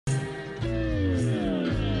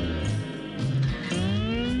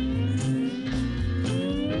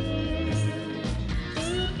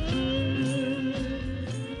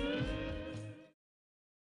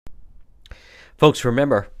Folks,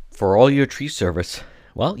 remember, for all your tree service,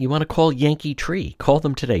 well, you want to call Yankee Tree. Call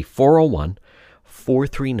them today,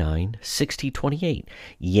 401-439-6028.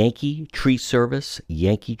 Yankee Tree Service,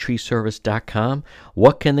 yankeetreeservice.com.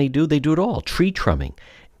 What can they do? They do it all. Tree trimming,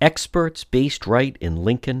 experts based right in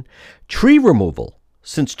Lincoln, tree removal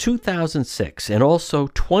since 2006, and also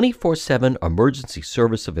 24/7 emergency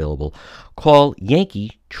service available. Call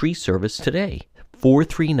Yankee Tree Service today,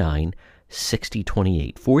 439-6028.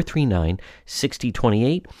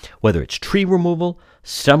 439-6028. Whether it's tree removal,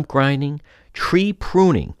 stump grinding, tree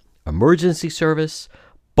pruning, emergency service,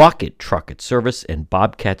 bucket trucket service, and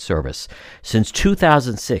bobcat service. Since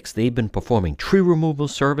 2006, they've been performing tree removal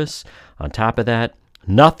service. On top of that,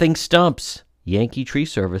 nothing stumps. Yankee Tree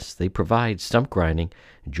Service, they provide stump grinding.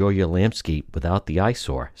 Enjoy your landscape without the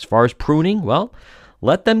eyesore. As far as pruning, well,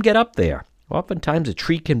 let them get up there. Oftentimes a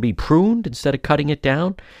tree can be pruned instead of cutting it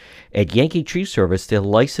down. At Yankee Tree Service, their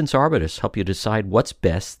licensed arborists help you decide what's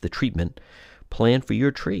best, the treatment plan for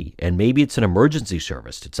your tree. And maybe it's an emergency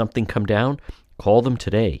service. Did something come down? Call them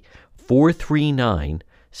today,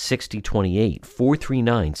 439-6028.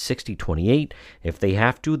 439-6028. If they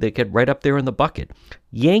have to, they get right up there in the bucket.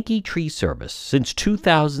 Yankee Tree Service, since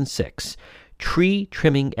 2006. Tree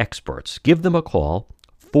trimming experts. Give them a call,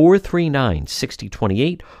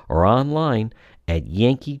 439-6028, or online at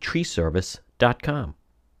yankeetreeservice.com.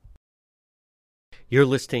 You're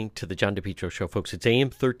listening to the John DePietro Show, folks. It's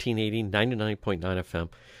AM 1380, 99.9 FM. You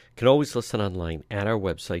can always listen online at our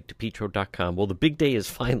website, DePietro.com. Well, the big day has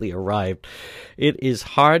finally arrived. It is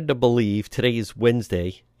hard to believe. Today is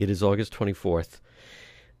Wednesday. It is August 24th.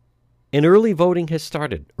 And early voting has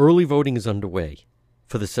started. Early voting is underway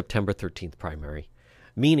for the September 13th primary,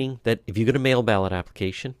 meaning that if you get a mail ballot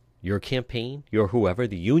application, your campaign, your whoever,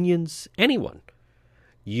 the unions, anyone,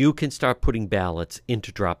 you can start putting ballots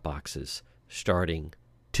into drop boxes starting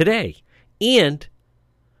today, and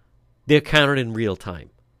they're counted in real time.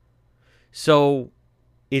 So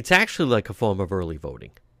it's actually like a form of early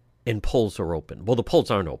voting, and polls are open. Well, the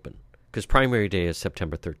polls aren't open because primary day is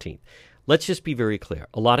September 13th. Let's just be very clear.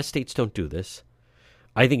 A lot of states don't do this.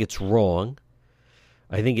 I think it's wrong.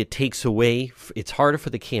 I think it takes away, it's harder for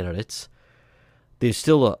the candidates. There's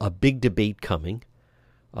still a big debate coming.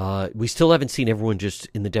 We still haven't seen everyone just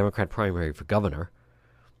in the Democrat primary for governor.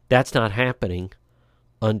 That's not happening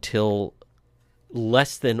until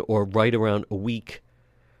less than or right around a week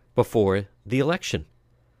before the election.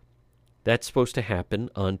 That's supposed to happen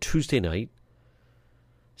on Tuesday night,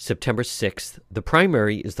 September 6th. The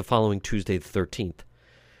primary is the following Tuesday, the 13th.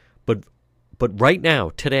 But right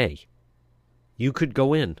now, today, you could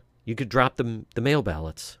go in. You could drop the mail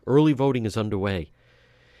ballots. Early voting is underway.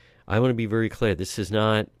 I want to be very clear. It's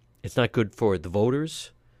not good for the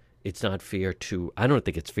voters. It's not fair to, I don't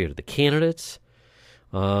think it's fair to the candidates.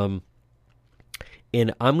 And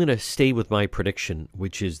I'm going to stay with my prediction,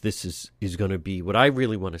 which is this is going to be, what I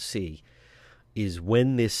really want to see is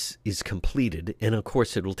when this is completed, and of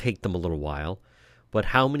course it will take them a little while, but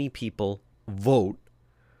how many people vote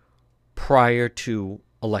prior to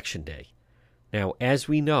Election Day. Now, as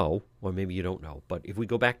we know, or maybe you don't know, but if we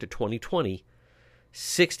go back to 2020,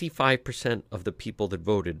 65% of the people that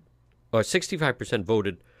voted, or 65%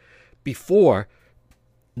 voted before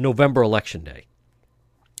November Election Day,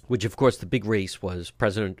 which, of course, the big race was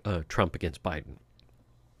President Trump against Biden.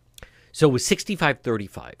 So it was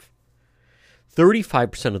 65-35.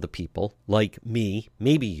 35% of the people, like me,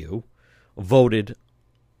 maybe you, voted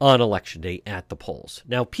on Election Day at the polls.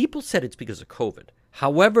 Now, people said it's because of COVID.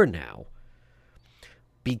 However, now,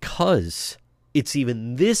 because it's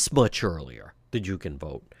even this much earlier that you can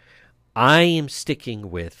vote, I am sticking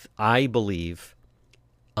with, I believe,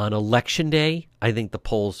 on Election Day, I think the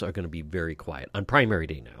polls are going to be very quiet. On primary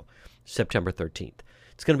day now, September 13th.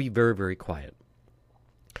 It's going to be very, very quiet.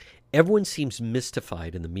 Everyone seems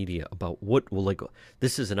mystified in the media about what will like.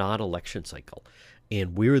 This is an odd election cycle,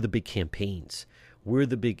 and where are the big campaigns? Where are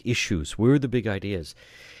the big issues? Where are the big ideas?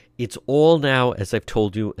 It's all now, as I've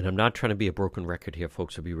told you, and I'm not trying to be a broken record here,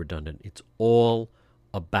 folks, or be redundant. It's all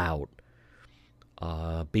about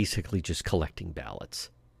basically just collecting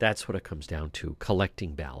ballots. That's what it comes down to,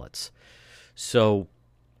 collecting ballots. So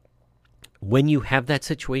when you have that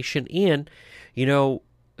situation, and,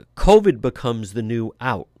 COVID becomes the new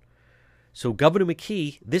out. So Governor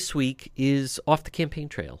McKee this week is off the campaign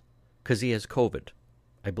trail because he has COVID,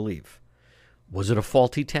 I believe. Was it a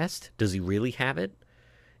faulty test? Does he really have it?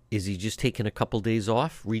 Is he just taking a couple days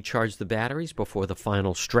off, recharge the batteries before the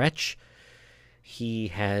final stretch? He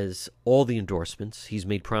has all the endorsements. He's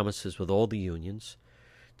made promises with all the unions.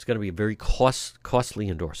 It's going to be a very costly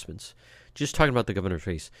endorsements. Just talking about the governor's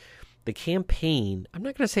race. the campaign, I'm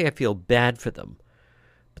not going to say I feel bad for them,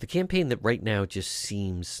 but the campaign that right now just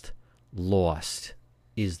seems lost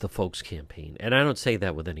is the Folks campaign. And I don't say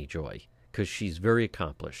that with any joy, because she's very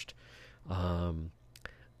accomplished. And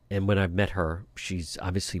when I've met her, she's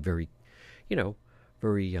obviously very,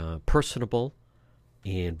 very personable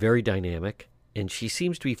and very dynamic. And she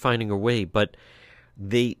seems to be finding her way, but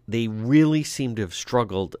they really seem to have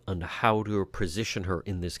struggled on how to position her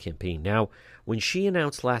in this campaign. Now, when she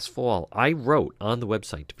announced last fall, I wrote on the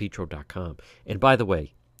website, DePietro.com. And by the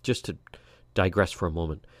way, just to digress for a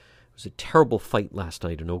moment, it was a terrible fight last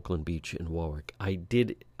night in Oakland Beach in Warwick. I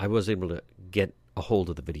was able to get a hold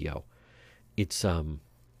of the video. It's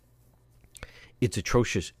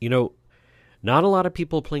atrocious. Not a lot of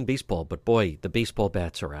people playing baseball, but boy, the baseball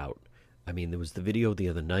bats are out. I mean, there was the video the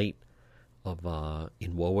other night of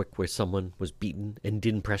in Warwick where someone was beaten and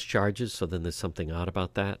didn't press charges, so then there's something odd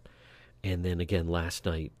about that. And then again last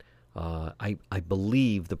night, I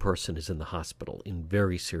believe the person is in the hospital in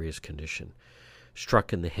very serious condition,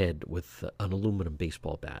 struck in the head with an aluminum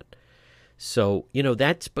baseball bat. So,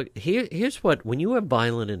 but here's what, when you have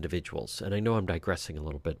violent individuals, and I know I'm digressing a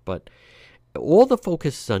little bit, but all the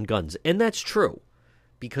focus is on guns, and that's true,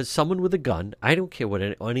 because someone with a gun, I don't care what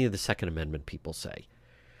any of the Second Amendment people say.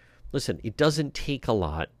 Listen, it doesn't take a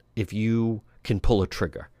lot if you can pull a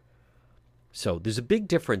trigger. So there's a big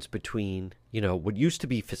difference between, what used to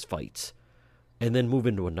be fistfights and then move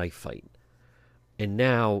into a knife fight. And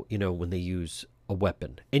now, when they use a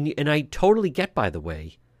weapon. And I totally get, by the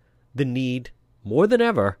way, the need, more than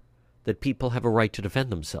ever, that people have a right to defend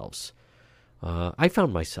themselves. I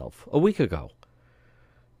found myself, a week ago,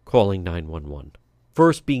 calling 911.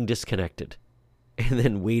 First being disconnected, and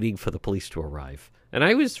then waiting for the police to arrive. And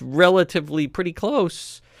I was relatively pretty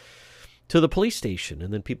close to the police station,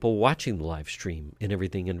 and then people watching the live stream and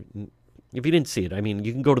everything. And if you didn't see it, I mean,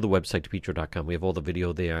 you can go to the website, DePietro.com. We have all the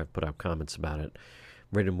video there. I've put out comments about it.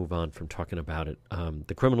 I'm ready to move on from talking about it.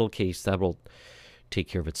 The criminal case, that will take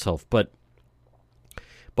care of itself. But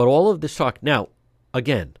all of this talk, now,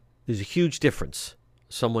 again, there's a huge difference.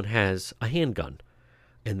 Someone has a handgun,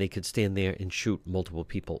 and they could stand there and shoot multiple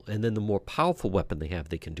people. And then the more powerful weapon they have,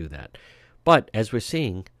 they can do that. But as we're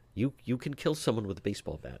seeing, you can kill someone with a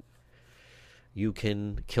baseball bat. You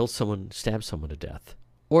can kill someone, stab someone to death.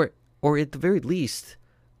 Or at the very least,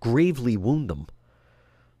 gravely wound them.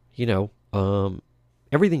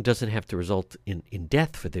 Everything doesn't have to result in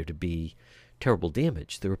death for there to be terrible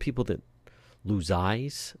damage. There are people that lose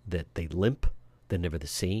eyes, that they limp, they're never the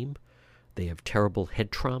same. They have terrible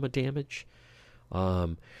head trauma damage.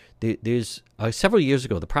 There's several years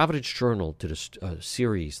ago, the Providence Journal did a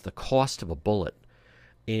series, The Cost of a Bullet,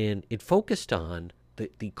 and it focused on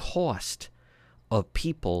the cost of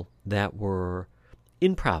people that were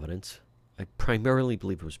in Providence. I primarily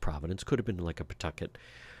believe it was Providence, could have been like a Pawtucket,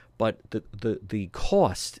 but the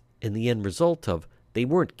cost and the end result of they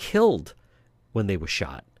weren't killed when they were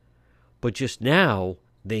shot, but just now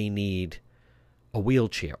they need a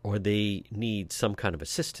wheelchair, or they need some kind of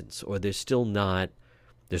assistance, or they're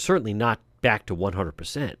certainly not back to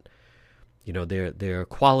 100%. Their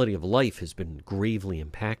quality of life has been gravely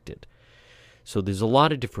impacted. So there's a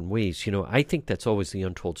lot of different ways. I think that's always the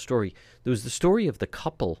untold story. There was the story of the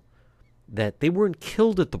couple that they weren't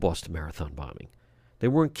killed at the Boston Marathon bombing. They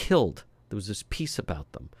weren't killed. There was this piece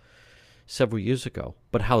about them several years ago,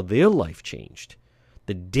 but how their life changed,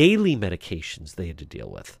 the daily medications they had to deal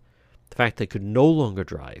with, the fact they could no longer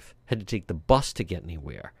drive, had to take the bus to get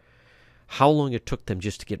anywhere, how long it took them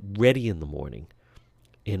just to get ready in the morning.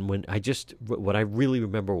 And what I really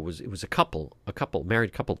remember was it was a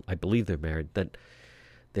married couple, I believe they're married, that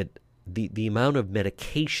the amount of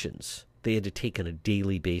medications they had to take on a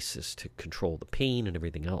daily basis to control the pain and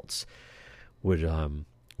everything else was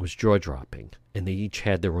jaw-dropping. And they each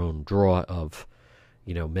had their own drawer of,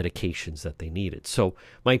 medications that they needed. So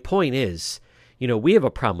my point is, we have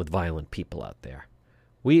a problem with violent people out there.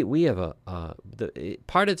 We have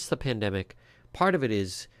part of it's the pandemic. Part of it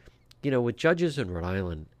is, with judges in Rhode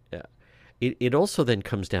Island, it also then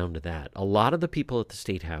comes down to that. A lot of the people at the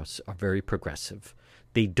State House are very progressive.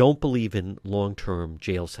 They don't believe in long-term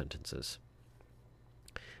jail sentences.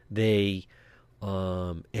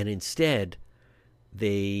 And instead,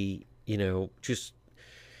 they, just,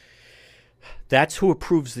 that's who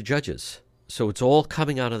approves the judges. So it's all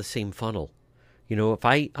coming out of the same funnel. If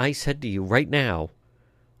I said to you right now,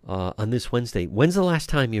 on this Wednesday, when's the last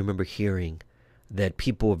time you remember hearing that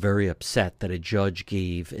people were very upset that a judge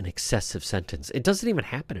gave an excessive sentence? It doesn't even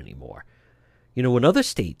happen anymore. In other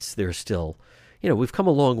states, there's still, we've come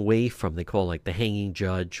a long way from, they call like the hanging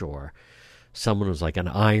judge or Someone was like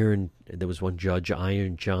there was one judge,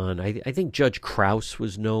 Iron John. I think Judge Krause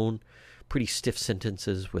was known. Pretty stiff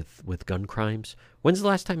sentences with gun crimes. When's the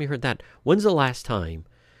last time you heard that? When's the last time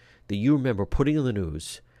that you remember putting in the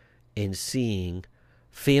news and seeing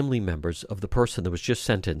family members of the person that was just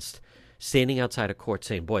sentenced standing outside a court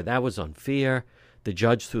saying, boy, that was unfair. The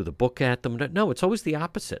judge threw the book at them. No, it's always the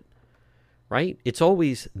opposite, right? It's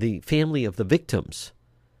always the family of the victims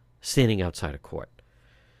standing outside a court.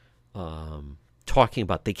 Talking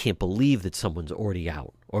about they can't believe that someone's already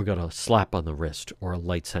out or got a slap on the wrist or a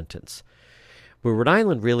light sentence. But Rhode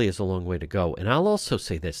Island really is a long way to go. And I'll also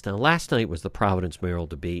say this. Now, last night was the Providence mayoral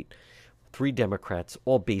debate. 3 Democrats,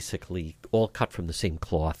 all cut from the same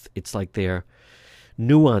cloth. It's like they're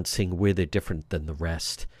nuancing where they're different than the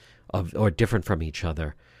rest or different from each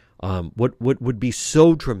other. What would be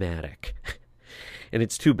so dramatic, and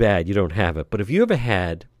it's too bad you don't have it, but if you ever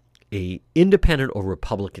had a independent or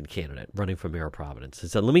Republican candidate running for mayor of Providence and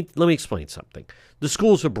said, let me explain something. The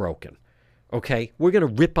schools are broken. Okay, we're going to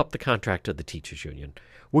rip up the contract of the teachers union.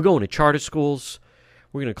 We're going to charter schools.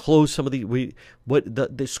 We're going to close some of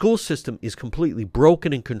the school system is completely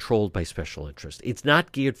broken and controlled by special interests. It's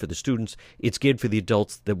not geared for the students. It's geared for the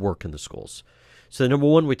adults that work in the schools. So number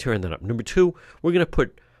one, we turn that up. Number two, we're going to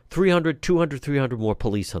put 300 more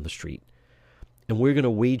police on the street. And we're going to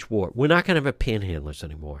wage war. We're not going to have panhandlers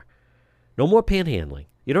anymore. No more panhandling.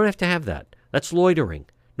 You don't have to have that. That's loitering.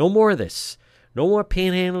 No more of this. No more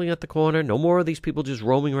panhandling at the corner. No more of these people just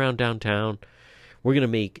roaming around downtown. We're going to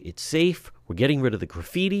make it safe. We're getting rid of the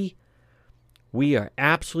graffiti. We are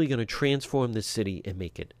absolutely going to transform this city and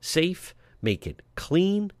make it safe, make it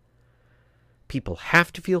clean. People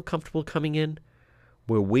have to feel comfortable coming in.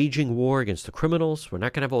 We're waging war against the criminals. We're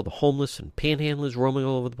not going to have all the homeless and panhandlers roaming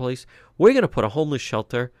all over the place. We're going to put a homeless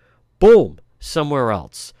shelter, boom, somewhere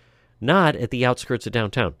else. Not at the outskirts of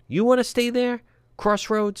downtown. You want to stay there?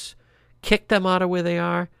 Crossroads? Kick them out of where they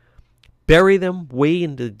are? Bury them way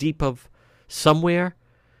into the deep of somewhere?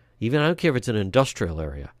 Even I don't care if it's an industrial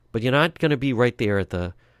area. But you're not going to be right there at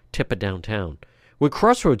the tip of downtown. Where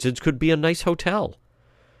Crossroads is could be a nice hotel.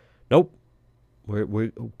 Nope.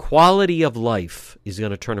 Quality of life is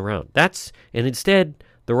going to turn around. And instead,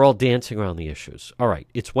 they're all dancing around the issues. All right,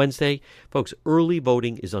 it's Wednesday. Folks, early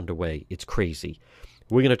voting is underway. It's crazy.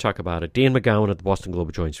 We're going to talk about it. Dan McGowan at the Boston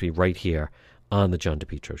Globe joins me right here on the John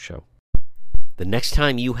DePietro Show. The next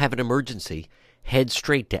time you have an emergency, head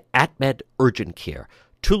straight to AtMed Urgent Care.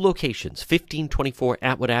 2 locations, 1524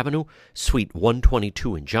 Atwood Avenue, Suite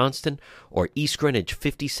 122 in Johnston, or East Greenwich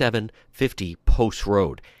 5750 Post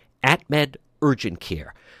Road. AtMed Urgent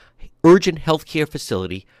Care. Urgent health care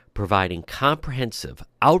facility providing comprehensive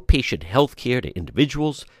outpatient health care to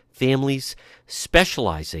individuals, families,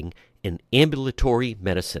 specializing in ambulatory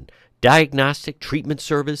medicine, diagnostic treatment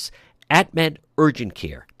service. AtMed Urgent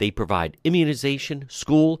Care. They provide immunization,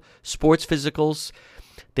 school, sports physicals.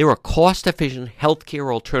 They're a cost-efficient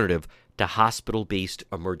healthcare alternative to hospital-based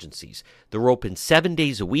emergencies. They're open 7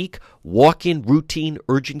 days a week, walk-in routine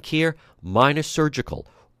urgent care, minor surgical,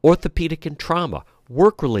 orthopedic and trauma,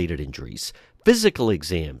 work-related injuries, physical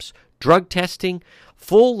exams, drug testing,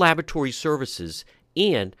 full laboratory services,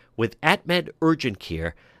 and with AtMed Urgent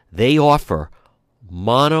Care, they offer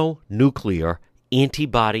mononuclear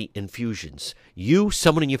antibody infusions. You,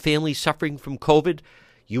 someone in your family suffering from COVID,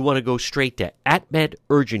 you want to go straight to AtMed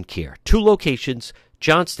Urgent Care. 2 locations,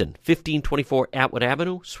 Johnston, 1524 Atwood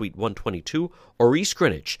Avenue, Suite 122, or East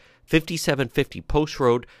Greenwich, 5750 Post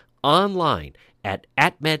Road, online at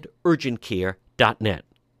atmedurgentcare.net.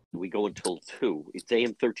 We go until 2. It's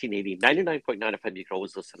AM 1380, 99.9 FM. You can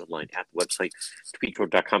always listen online at the website,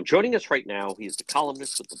 DePietro.com. Joining us right now, he's the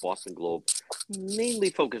columnist with the Boston Globe, mainly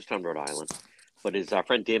focused on Rhode Island, but is our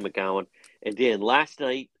friend Dan McGowan. And Dan, last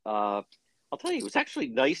night, I'll tell you, it was actually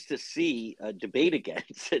nice to see a debate again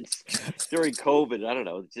since during COVID. I don't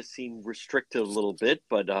know, it just seemed restricted a little bit.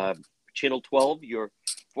 But Channel 12, your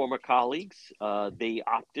former colleagues, they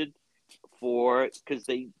opted for, because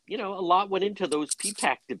they, a lot went into those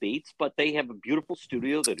PPAC debates, but they have a beautiful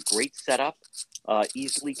studio. They had a great setup,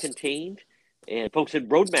 easily contained. And folks, in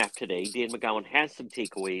Roadmap today, Dan McGowan has some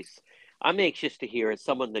takeaways. I'm anxious to hear, as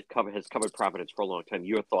someone that has covered Providence for a long time,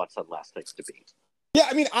 your thoughts on last night's debate. Yeah,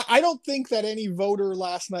 I mean, I don't think that any voter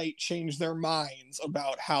last night changed their minds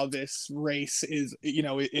about how this race is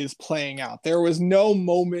playing out. There was no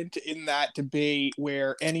moment in that debate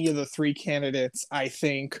where any of the 3 candidates, I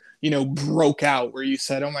think, broke out, where you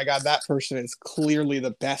said, oh my God, that person is clearly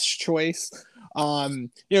the best choice.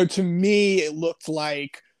 To me, it looked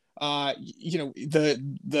like,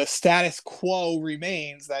 the status quo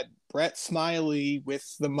remains, that Brett Smiley,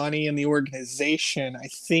 with the money and the organization, I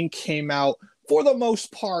think came out for the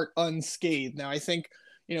most part unscathed. Now, I think,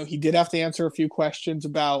 he did have to answer a few questions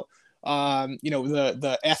about,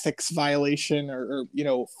 the ethics violation or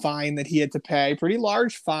fine that he had to pay, pretty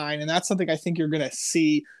large fine. And that's something I think you're going to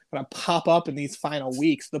see kind of pop up in these final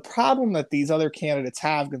weeks. The problem that these other candidates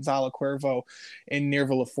have, Gonzalo Cuervo and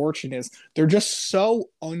Nirva LaFortune, is they're just so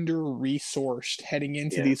under resourced heading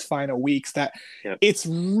into these final weeks that it's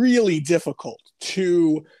really difficult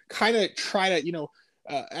to kind of try to,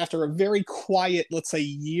 after a very quiet, let's say,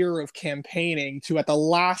 year of campaigning, to at the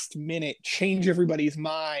last minute change everybody's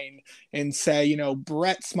mind and say,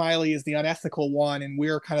 Brett Smiley is the unethical one and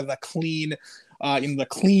we're kind of the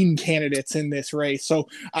clean candidates in this race. So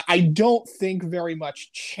I don't think very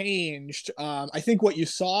much changed. I think what you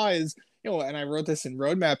saw is, and I wrote this in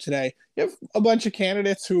Roadmap today, you have a bunch of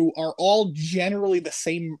candidates who are all generally the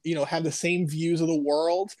same, have the same views of the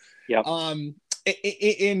world. Yeah.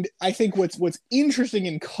 And I think what's interesting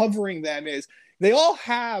in covering them is they all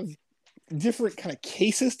have different kind of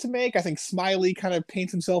cases to make. I think Smiley kind of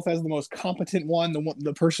paints himself as the most competent one,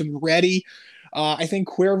 the person ready. I think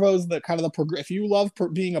Cuervo's if you love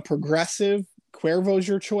being a progressive, Cuervo's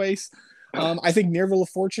your choice. I think Nirva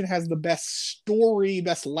LaFortune has the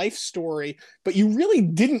best life story, but you really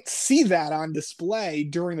didn't see that on display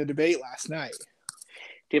during the debate last night.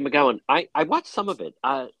 Dan McGowan, I watched some of it.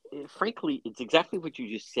 Frankly, it's exactly what you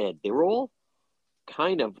just said. They're all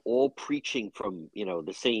kind of preaching from,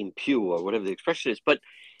 the same pew or whatever the expression is. But,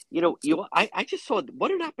 I just saw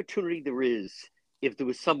what an opportunity there is if there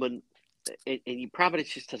was someone, and Providence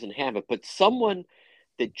just doesn't have it, but someone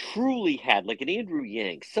that truly had, like an Andrew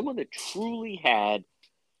Yang, someone that truly had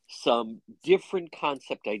some different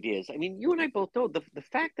concept ideas. I mean, you and I both know the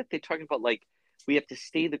fact that they're talking about, like, we have to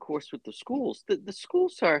stay the course with the schools. The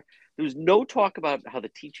schools there was no talk about how the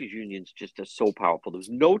teachers' unions just are so powerful. There was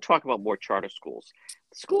no talk about more charter schools.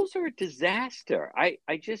 The schools are a disaster. I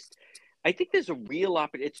think there's a real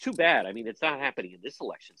opportunity. It's too bad. I mean, it's not happening in this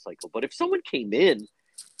election cycle. But if someone came in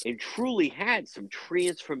and truly had some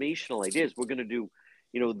transformational ideas, we're going to do,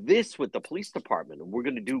 this with the police department, and we're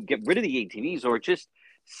going to get rid of the ATVs, or just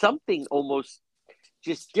something almost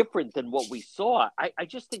just different than what we saw. I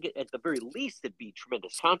just think at the very least it'd be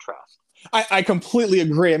tremendous contrast. I completely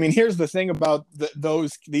agree. I mean, here's the thing about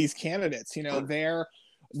these candidates.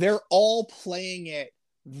 They're all playing it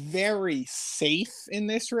very safe in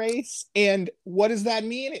this race. And what does that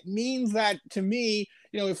mean? It means that, to me,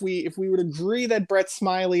 if we would agree that Brett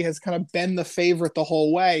Smiley has kind of been the favorite the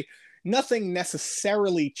whole way, nothing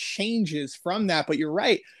necessarily changes from that. But you're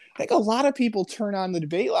right. I think a lot of people turn on the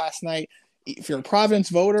debate last night. If you're a Providence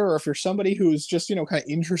voter, or if you're somebody who's just, kind of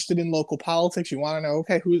interested in local politics, you want to know,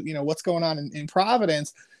 okay, what's going on in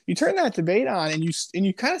Providence, you turn that debate on and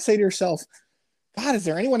you kind of say to yourself, God, is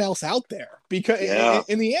there anyone else out there? Because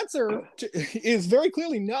and the answer is very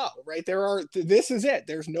clearly no, right? This is it.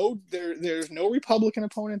 There's no Republican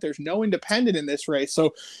opponent. There's no independent in this race.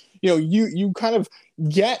 So, you kind of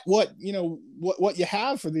get what you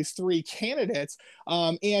have for these three candidates,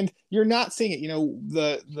 and you're not seeing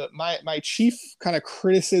it. My chief kind of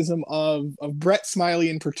criticism of Brett Smiley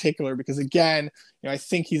in particular, because again, I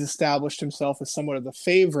think he's established himself as somewhat of the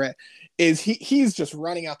favorite, is he's just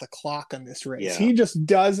running out the clock on this race. He just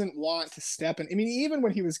doesn't want to step in. I mean, even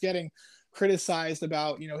when he was getting criticized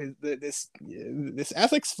about this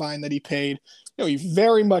ethics fine that he paid, he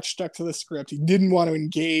very much stuck to the script. He didn't want to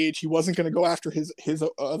engage. He wasn't going to go after his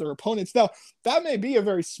other opponents. Now, that may be a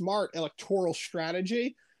very smart electoral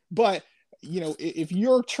strategy, but if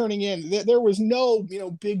you're turning in, there was no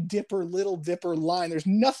Big Dipper, Little Dipper line. There's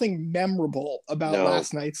nothing memorable about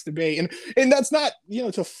last night's debate, and that's not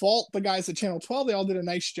to fault the guys at Channel 12. They all did a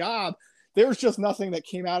nice job. There's just nothing that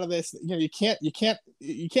came out of this. You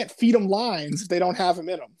can't feed them lines if they don't have them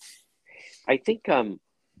in them. I think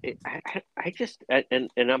I just and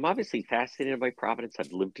I'm obviously fascinated by Providence.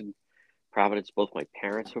 I've lived in Providence. Both my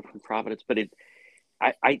parents are from Providence, but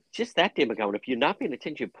I just that day, McGowan, if you're not paying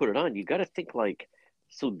attention, you put it on. You got to think like,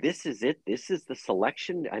 so this is it. This is the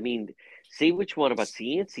selection. I mean, say what you want about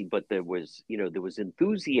Cianci, but there was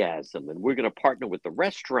enthusiasm, and we're going to partner with the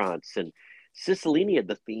restaurants, and Cicilline had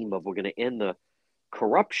the theme of we're going to end the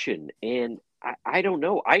corruption. And I don't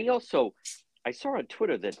know. I saw on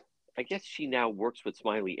Twitter that I guess she now works with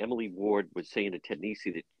Smiley. Emily Ward was saying to Ted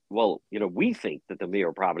Nesi that, well, we think that the mayor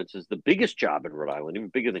of Providence is the biggest job in Rhode Island, even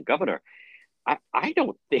bigger than governor. I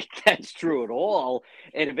don't think that's true at all.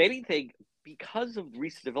 And if anything, because of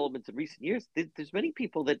recent developments in recent years, there's many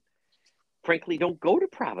people that frankly don't go to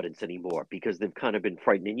Providence anymore because they've kind of been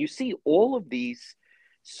frightened. And you see all of these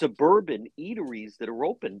suburban eateries that are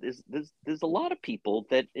open. There's a lot of people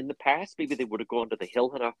that in the past maybe they would have gone to the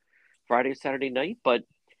Hill on a Friday or Saturday night, but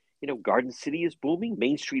Garden City is booming.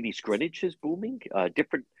 Main Street East Greenwich is booming.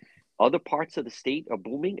 Different other parts of the state are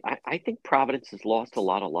booming. I think Providence has lost a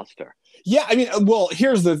lot of luster. Yeah, I mean, well,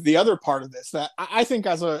 here's the other part of this that I think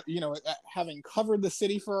as a having covered the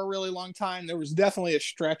city for a really long time, there was definitely a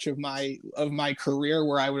stretch of my career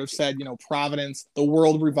where I would have said, Providence, the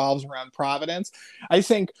world revolves around Providence. I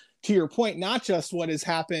think to your point, not just what has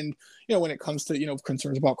happened, when it comes to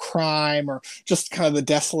concerns about crime or just kind of the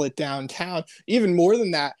desolate downtown, even more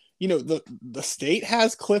than that. The state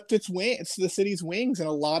has clipped the city's wings in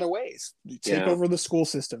a lot of ways. You take over the school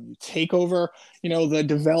system, you take over, the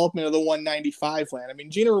development of the 195 land. I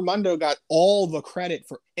mean, Gina Raimondo got all the credit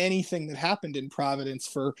for anything that happened in Providence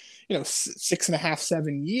for, 6.5,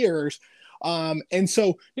 7 years. And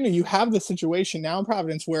so, you have the situation now in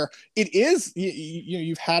Providence where it is,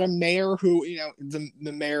 you've had a mayor who,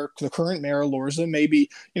 the current mayor, Lorza, may be,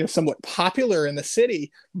 somewhat popular in the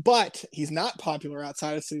city, but he's not popular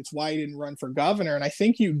outside of the city. It's why he didn't run for governor. And I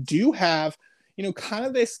think you do have, kind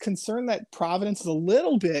of this concern that Providence is a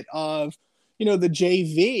little bit of, the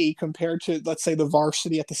JV compared to, let's say, the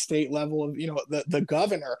varsity at the state level of, the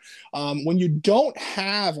governor. When you don't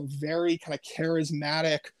have a very kind of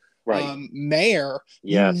charismatic mayor,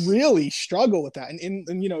 you really struggle with that. And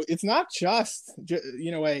it's not just,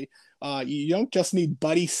 you don't just need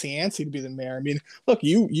Buddy Cianci to be the mayor. I mean, look,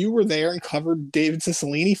 you were there and covered David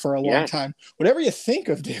Cicilline for a long time. Whatever you think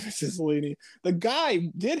of David Cicilline, the guy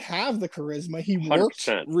did have the charisma. He worked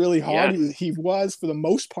really hard. He was, for the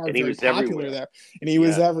most part, very popular there. And he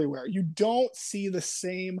was everywhere. You don't see the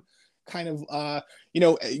same kind of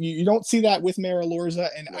you don't see that with Mayor Lorza,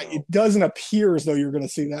 and it doesn't appear as though you're going to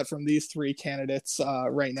see that from these three candidates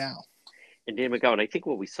right now. And Dan McGowan, I think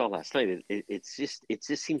what we saw last night, it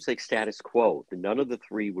just seems like status quo. None of the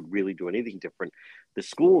three would really do anything different. The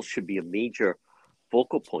schools should be a major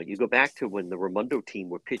focal point. You go back to when the Raimondo team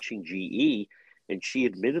were pitching GE, and she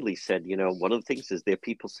admittedly said, one of the things is that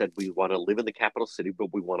people said, we want to live in the capital city,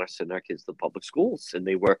 but we want to send our kids to public schools. And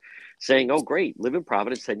they were saying, oh, great, live in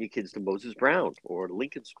Providence, send your kids to Moses Brown or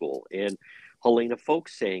Lincoln School. And Helena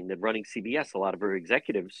Folks saying that running CBS, a lot of her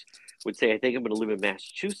executives would say, I think I'm going to live in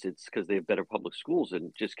Massachusetts because they have better public schools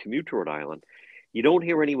and just commute to Rhode Island. You don't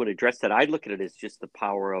hear anyone address that. I look at it as just the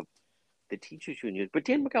power of the teachers union. But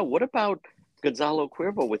Dan McGowan, what about Gonzalo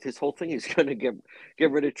Cuervo with his whole thing? He's going to get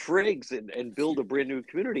rid of Triggs and build a brand new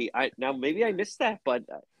community. Now maybe I missed that, but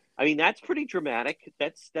I mean, that's pretty dramatic.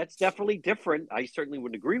 That's definitely different. I certainly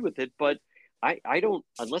wouldn't agree with it, but I don't,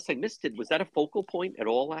 unless I missed it, was that a focal point at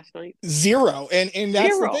all last night? Zero. And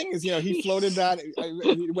that's the thing is, he floated that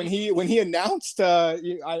when he announced, I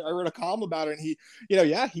wrote a column about it, and he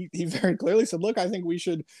very clearly said, look, I think we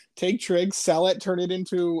should take Triggs, sell it, turn it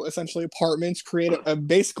into essentially apartments, create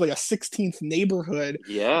basically a 16th neighborhood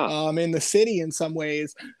in the city in some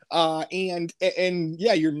ways. And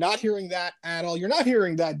you're not hearing that at all. You're not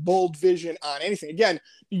hearing that bold vision on anything. Again,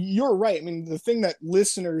 you're right. I mean, the thing that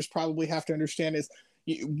listeners probably have to understand is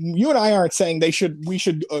you and I aren't saying we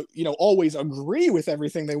should always agree with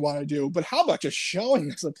everything they want to do, but how about just showing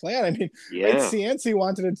us a plan? I mean, Cianci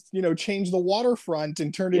wanted to, change the waterfront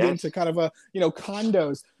and turn it into kind of a,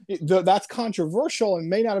 condos. That's controversial and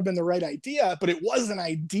may not have been the right idea, but it was an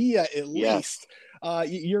idea at least.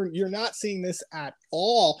 You're not seeing this at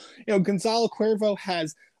all. Gonzalo Cuervo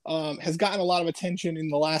has gotten a lot of attention in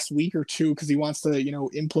the last week or two because he wants to,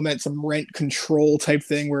 implement some rent control type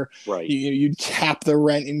thing where you'd cap the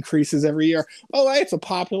rent increases every year. Oh, it's a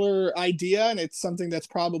popular idea and it's something that's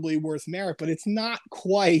probably worth merit, but it's not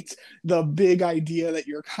quite the big idea that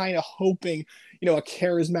you're kind of hoping, a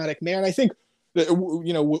charismatic mayor. And I think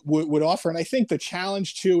would offer. And I think the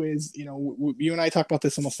challenge too is, you and I talk about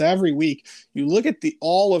this almost every week. You look at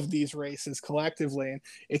all of these races collectively, and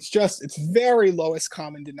it's very lowest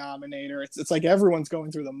common denominator. It's like everyone's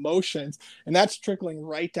going through the motions, and that's trickling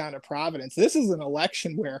right down to Providence. This is an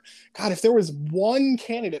election where, God, if there was one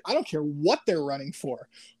candidate, I don't care what they're running for,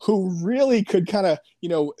 who really could kind of,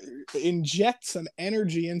 inject some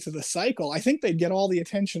energy into the cycle, I think they'd get all the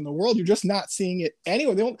attention in the world. You're just not seeing it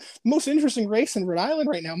anyway. The most interesting race in Rhode Island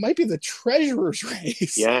right now might be the treasurer's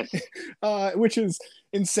race, which is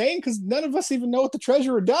insane because none of us even know what the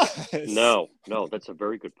treasurer does. No, that's a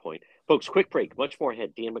very good point. Folks, quick break. Much more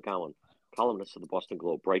ahead. Dan McGowan, columnist of the Boston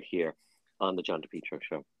Globe, right here on the John DePietro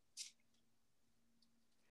Show.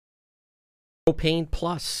 Propane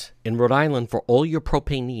Plus in Rhode Island for all your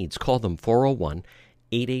propane needs. Call them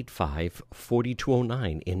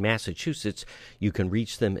 401-885-4209. In Massachusetts, you can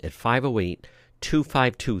reach them at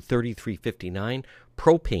 508-252-3359.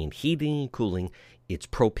 propane, heating and cooling. It's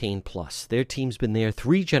Propane Plus. Their team's been there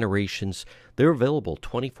 3 generations. They're available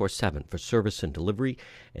 24/7 for service and delivery,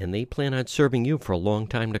 and they plan on serving you for a long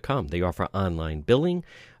time to come. They offer online billing,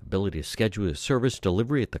 ability to schedule a service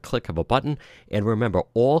delivery at the click of a button, and remember,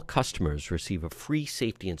 all customers receive a free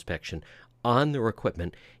safety inspection on their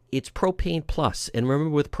equipment. It's Propane Plus, and remember,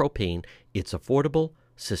 with propane, it's affordable,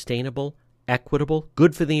 sustainable, equitable,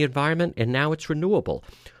 good for the environment, and now it's renewable.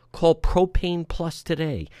 Call Propane Plus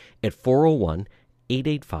today at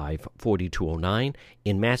 401-885-4209.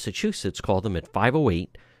 In Massachusetts, call them at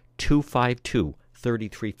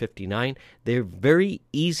 508-252-3359. They're very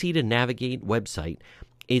easy to navigate website.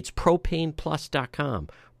 It's propaneplus.com.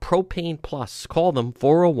 Propane Plus. Call them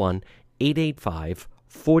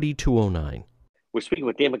 401-885-4209. We're speaking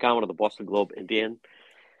with Dan McGowan of the Boston Globe. And Dan,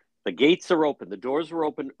 the gates are open. The doors are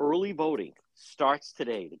open. Early voting starts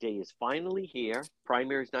today. The day is finally here.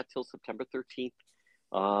 Primary's not till September 13th.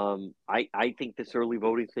 I think this early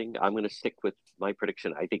voting thing, I'm going to stick with my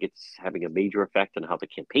prediction. I think it's having a major effect on how the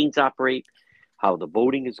campaigns operate, how the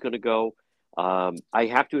voting is going to go. I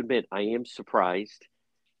have to admit, I am surprised,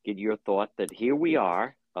 get your thought, that here we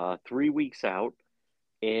are 3 weeks out,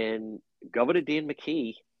 and Governor Dan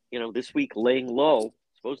McKee, this week laying low,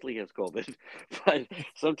 supposedly has COVID, but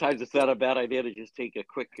sometimes it's not a bad idea to just take a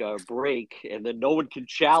quick break, and then no one can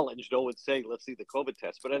challenge, no one's saying, let's see the COVID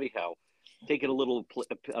test. But anyhow, taking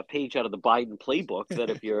a page out of the Biden playbook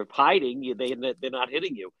that if you're hiding, they're not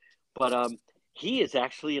hitting you. But he is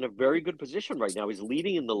actually in a very good position right now. He's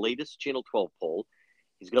leading in the latest Channel 12 poll.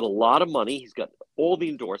 He's got a lot of money. He's got all the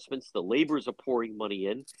endorsements. The laborers are pouring money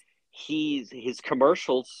in. His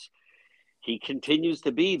commercials, he continues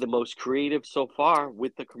to be the most creative so far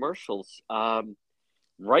with the commercials.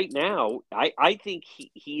 Right now, I think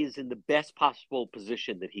he is in the best possible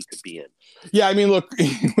position that he could be in. Yeah, I mean, look,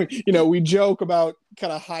 we joke about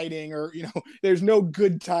kind of hiding, or, there's no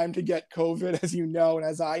good time to get COVID, as you know, and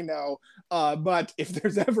as I know. But if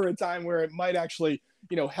there's ever a time where it might actually,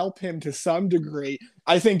 help him to some degree,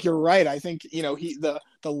 I think you're right. I think, the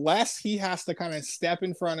less he has to kind of step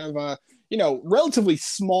in front of relatively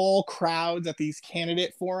small crowds at these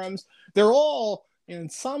candidate forums, they're all, in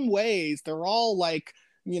some ways, they're all like,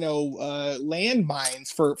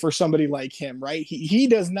 landmines for somebody like him, right? He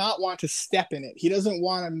does not want to step in it. He doesn't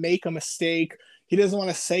want to make a mistake. He doesn't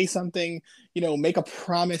want to say something, make a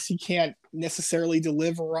promise he can't necessarily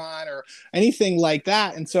deliver on or anything like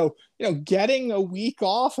that. And so, getting a week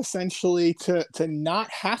off essentially to not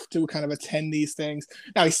have to kind of attend these things.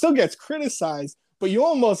 Now, he still gets criticized, but you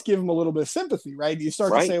almost give him a little bit of sympathy, right? You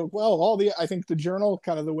start to say, well, I think the Journal,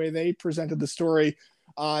 kind of the way they presented the story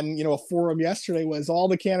on, a forum yesterday, was all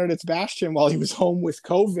the candidates bashed him while he was home with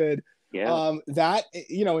COVID. Yeah. That,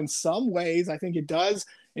 in some ways, I think it does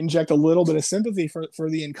inject a little bit of sympathy for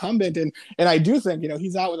the incumbent. And I do think,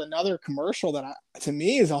 he's out with another commercial that to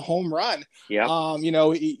me is a home run. Yeah.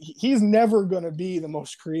 He's never going to be the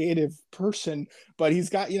most creative person, but he's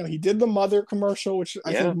got, he did the mother commercial, which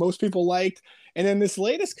I think most people liked. And then this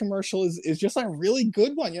latest commercial is just a really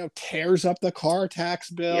good one, tears up the car tax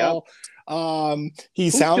bill. Yep.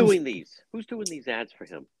 Who's doing these ads for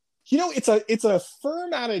him? It's a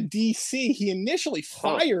firm out of DC. He initially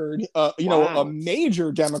fired, a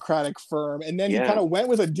major Democratic firm, and then he kind of went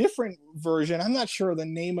with a different version. I'm not sure the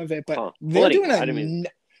name of it, but they're doing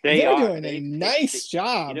a nice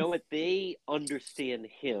job. You know what? They understand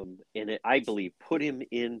him, and I believe put him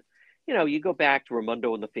in. You go back to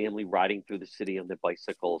Raimundo and the family riding through the city on their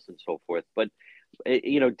bicycles and so forth, but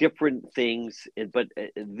different things. But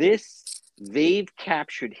they've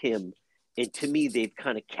captured him. And to me, they've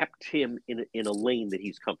kind of kept him in a lane that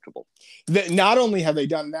he's comfortable. Not only have they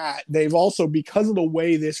done that, they've also, because of the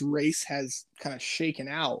way this race has kind of shaken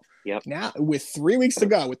out, now with 3 weeks to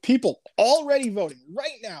go, with people already voting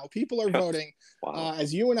right now, people are voting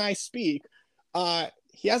as you and I speak.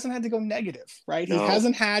 He hasn't had to go negative, right? No. He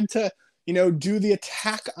hasn't had to, do the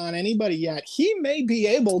attack on anybody yet. He may be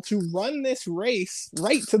able to run this race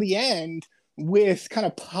right to the end with kind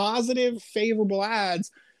of positive, favorable ads.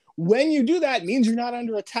 When you do that, it means you're not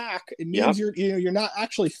under attack. It means you're not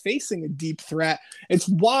actually facing a deep threat. It's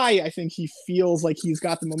why I think he feels like he's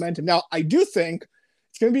got the momentum. Now, I do think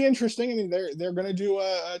it's going to be interesting. I mean, they're going to do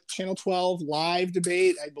a Channel 12 live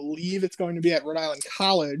debate. I believe it's going to be at Rhode Island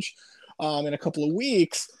College in a couple of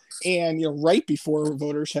weeks. And, right before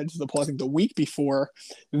voters head to the poll, I think the week before,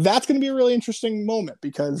 that's going to be a really interesting moment,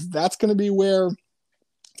 because that's going to be where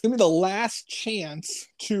it's going to be the last chance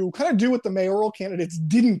to kind of do what the mayoral candidates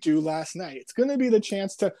didn't do last night. It's going to be the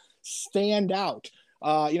chance to stand out.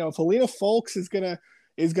 If Helena Foulkes is going to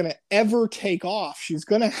is going to ever take off, she's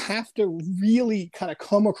going to have to really kind of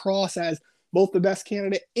come across as both the best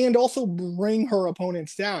candidate and also bring her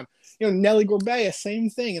opponents down. Nelly Gorbea, same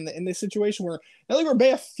thing in this situation where Nelly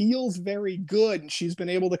Gorbea feels very good and she's been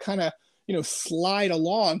able to kind of, slide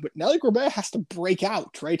along, but Nelly Gorbea has to break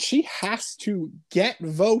out, right? She has to get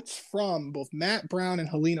votes from both Matt Brown and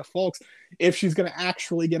Helena Foulkes if she's going to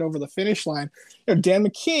actually get over the finish line. Dan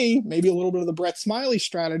McKee, maybe a little bit of the Brett Smiley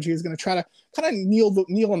strategy, is going to try to kind of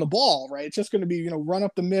kneel on the ball, right? It's just going to be, run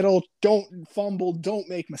up the middle, don't fumble, don't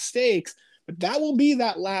make mistakes. But that will be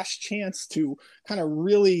that last chance to kind of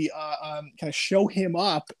really kind of show him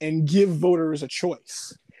up and give voters a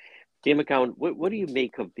choice. Dan McGowan, what do you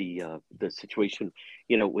make of the situation,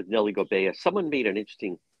 with Nelly Gorbea? Someone made an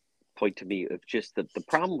interesting point to me of just that the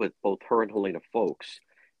problem with both her and Helena Foulkes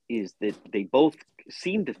is that they both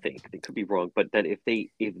seem to think, they could be wrong, but that if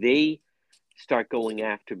they start going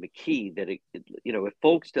after McKee, that if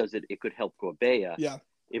Foulkes does it, it could help Gorbea. Yeah.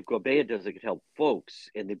 If Gorbea does it, it could help Foulkes,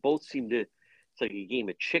 and they both seem to. It's like a game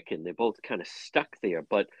of chicken. They're both kind of stuck there.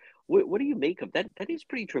 But what do you make of that? That is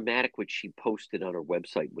pretty dramatic what she posted on her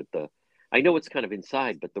website with I know it's kind of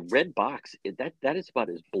inside, but the red box, that is about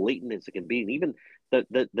as blatant as it can be. And even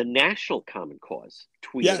the National Common Cause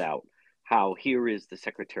tweeted out how here is the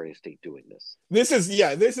Secretary of State doing this. This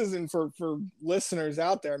isn't for listeners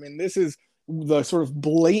out there. I mean, this is the sort of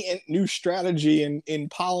blatant new strategy in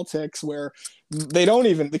politics where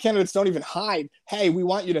the candidates don't even hide. Hey, we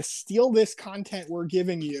want you to steal this content we're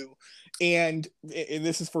giving you. And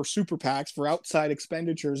this is for super PACs, for outside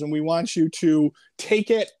expenditures. And we want you to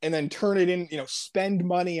take it and then turn it in, spend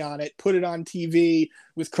money on it, put it on TV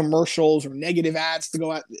with commercials or negative ads to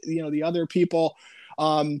go at, the other people.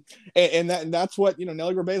 And that's what,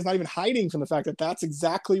 Nelly Gorbea is not even hiding from the fact that that's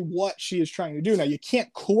exactly what she is trying to do. Now, you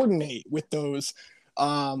can't coordinate with those,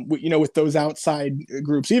 with those outside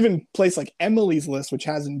groups, even a place like Emily's List, which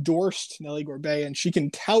has endorsed Nelly Gorbea, and she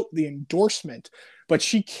can tout the endorsement, but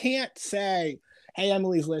she can't say, hey,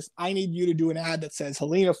 Emily's List, I need you to do an ad that says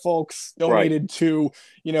Helena Foulkes donated to,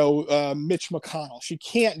 Mitch McConnell. She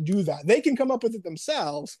can't do that. They can come up with it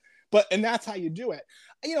themselves, and that's how you do it.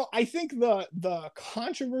 I think the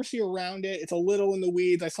controversy around it, it's a little in the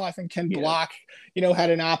weeds. I think Ken Block,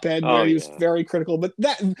 had an op-ed where he was very critical, but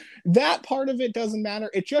that part of it doesn't matter.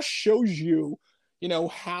 It just shows you,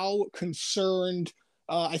 how concerned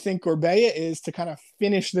I think Gorbea is to kind of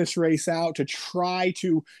finish this race out, to try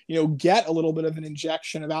to, get a little bit of an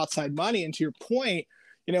injection of outside money. And to your point,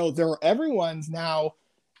 everyone's now,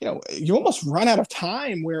 you almost run out of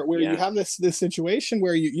time where you have this situation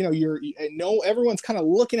where everyone's kind of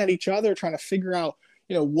looking at each other, trying to figure out,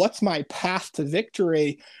 what's my path to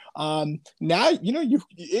victory. Now,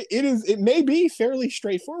 it may be fairly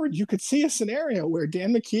straightforward. You could see a scenario where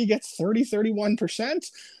Dan McKee gets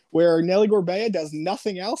 31%, where Nelly Gorbea does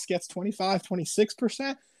nothing else, gets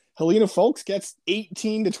 26%. Helena Foulkes gets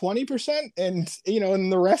 18 to 20%, and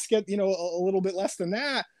the rest get a little bit less than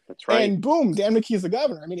that. That's right. And boom, Dan McKee is the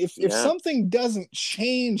governor. I mean, if something doesn't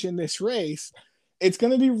change in this race, it's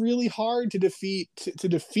going to be really hard to defeat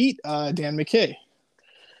Dan McKee.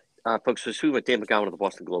 Folks, so with Dan McGowan of the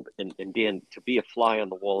Boston Globe, and Dan, to be a fly on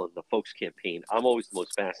the wall in the Foulkes campaign, I'm always the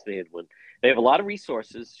most fascinated when they have a lot of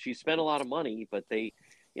resources. She spent a lot of money, but they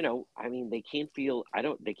can't feel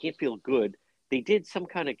good. They did some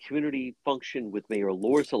kind of community function with Mayor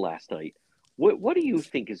Lorza last night. What do you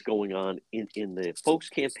think is going on in the Foulkes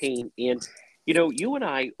campaign? And, you and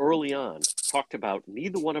I early on talked about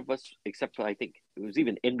neither one of us, except for I think it was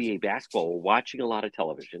even NBA basketball, were watching a lot of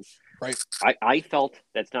television. Right. I felt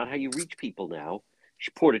that's not how you reach people now.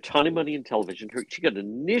 She poured a ton of money in television. She got an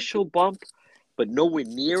initial bump, but nowhere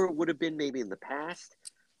near it would have been maybe in the past.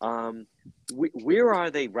 Where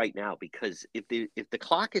are they right now? Because if the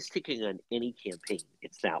clock is ticking on any campaign,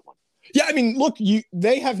 it's that one. Yeah, I mean, look,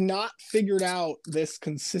 they have not figured out this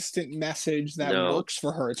consistent message that works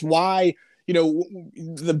for her. It's why,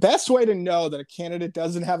 the best way to know that a candidate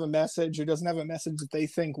doesn't have a message or doesn't have a message that they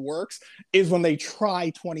think works is when they try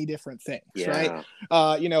 20 different things, right?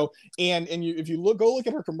 If you go look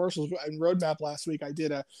at her commercials in Roadmap last week, I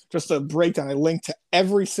did just a breakdown. I linked to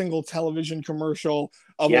every single television commercial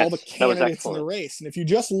of all the candidates in the race. And if you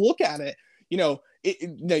just look at it,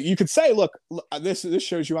 you could say, look, this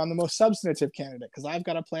shows you I'm the most substantive candidate because I've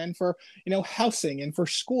got a plan for, housing and for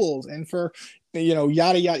schools and for,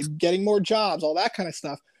 yada, yada, getting more jobs, all that kind of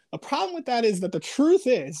stuff. The problem with that is that the truth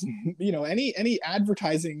is, any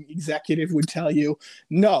advertising executive would tell you,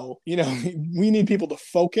 no, we need people to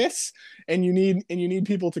focus, and you need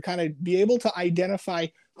people to kind of be able to identify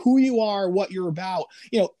who you are, what you're about,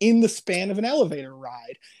 in the span of an elevator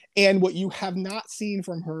ride. And what you have not seen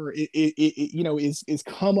from her, is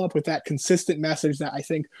come up with that consistent message that I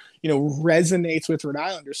think, resonates with Rhode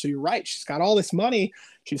Islanders. So you're right. She's got all this money.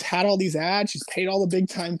 She's had all these ads. She's paid all the big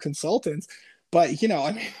time consultants. But,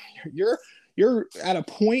 I mean, you're at a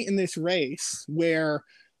point in this race where,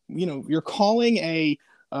 you're calling a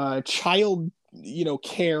child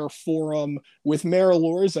care forum with Mayor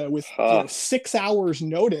Lorza with 6 hours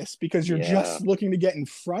notice because you're just looking to get in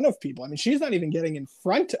front of people. I mean, she's not even getting in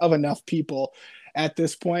front of enough people at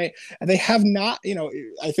this point. And they have not,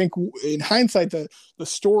 I think in hindsight, the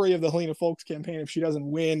story of the Helena Foulkes campaign, if she doesn't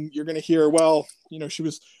win, you're going to hear, well,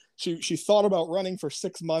 she thought about running for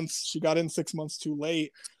 6 months. She got in 6 months too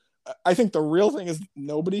late. I think the real thing is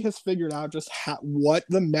nobody has figured out just what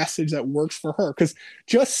the message that works for her. Because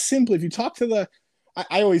just simply, if you talk to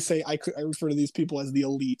I always say I refer to these people as the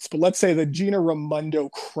elites, but let's say the Gina Raimondo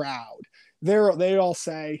crowd, they all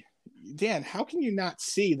say, Dan, how can you not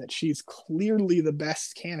see that she's clearly the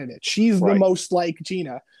best candidate? She's the most like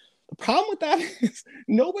Gina. The problem with that is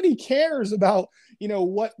nobody cares about,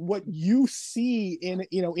 what you see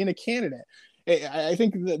in a candidate. I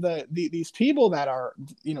think these people that are,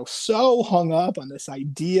 so hung up on this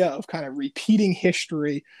idea of kind of repeating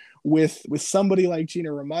history with somebody like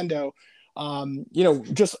Gina Raimondo,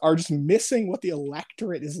 just are just missing what the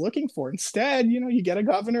electorate is looking for. Instead, you get a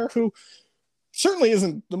governor who certainly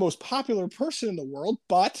isn't the most popular person in the world,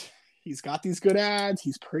 but he's got these good ads.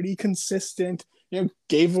 He's pretty consistent,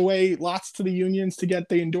 gave away lots to the unions to get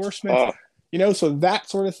the endorsements, so that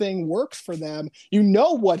sort of thing works for them.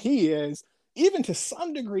 What he is. Even to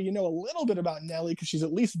some degree, a little bit about Nellie because she's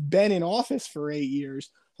at least been in office for 8 years.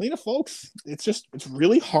 Helena Foulkes, it's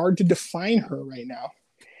really hard to define her right now.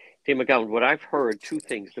 Dave McGowan, what I've heard, two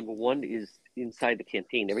things. Number one is inside the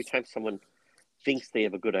campaign, every time someone thinks they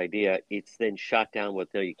have a good idea, it's then shot down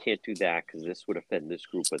with, no, you can't do that because this would offend this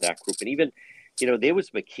group or that group. And even, there was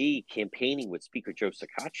McKee campaigning with Speaker Joe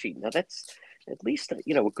Shekarchi. Now that's at least,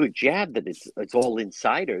 a good jab that it's all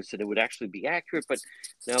insiders and it would actually be accurate. But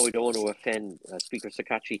now we don't want to offend Speaker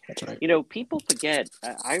Shekarchi. That's right. People forget.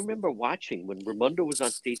 I remember watching when Raimondo was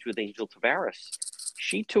on stage with Angel Tavares.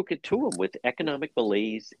 She took it to him with economic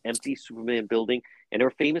malaise, empty Superman building, and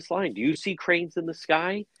her famous line, "Do you see cranes in the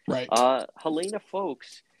sky?" Right. Helena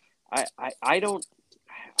Foulkes, I don't.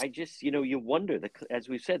 I just, you wonder, as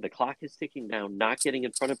we've said, the clock is ticking down, not getting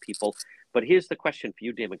in front of people. But here's the question for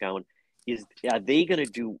you, Dan McGowan. Are they going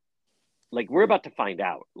to do, like we're about to find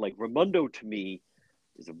out, like Raimondo to me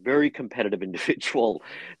is a very competitive individual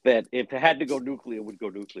that if it had to go nuclear, would go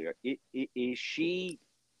nuclear.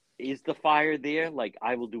 Is the fire there? Like,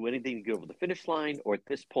 I will do anything to get over the finish line? Or at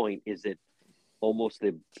this point, is it almost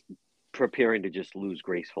the preparing to just lose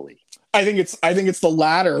gracefully? I think it's the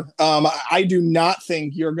latter. I do not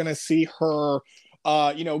think you're going to see her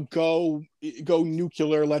go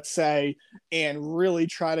nuclear, let's say, and really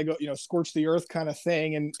try to go, scorch the earth kind of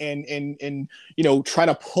thing and try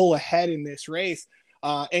to pull ahead in this race.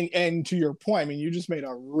 And to your point, I mean, you just made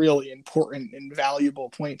a really important and valuable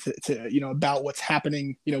point to about what's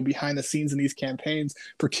happening, behind the scenes in these campaigns,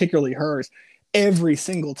 particularly hers. Every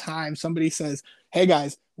single time somebody says, "Hey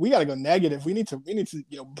guys, we got to go negative. We need to,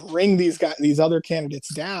 bring these other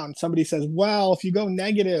candidates down." Somebody says, "Well, if you go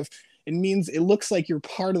negative, it means it looks like you're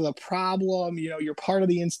part of the problem. You're part of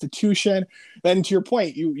the institution." Then to your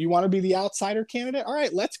point, you want to be the outsider candidate. All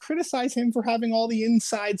right, let's criticize him for having all the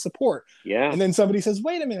inside support. Yeah. And then somebody says,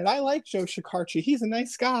 "Wait a minute, I like Joe Shekarchi. He's a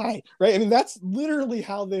nice guy," right? I mean, that's literally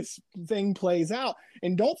how this thing plays out.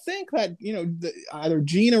 And don't think that, either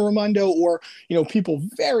Gina Raimondo or, people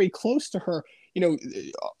very close to her,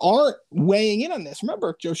 aren't weighing in on this.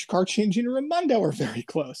 Remember, Joe Shekarchi and Gina Raimondo are very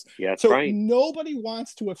close. Yeah, that's so right. Nobody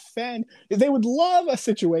wants to offend. They would love a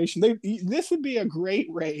situation. This would be a great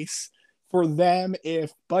race for them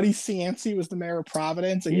if Buddy Cianci was the mayor of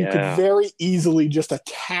Providence, and you could very easily just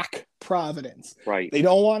attack Providence. Right. They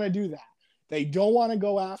don't want to do that. They don't want to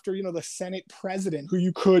go after, the Senate president, who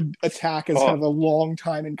you could attack as kind of a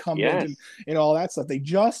long-time incumbent and all that stuff. They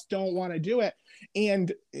just don't want to do it.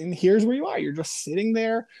 And here's where you are. You're just sitting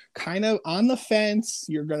there kind of on the fence.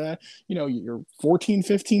 You're going to, you're 14,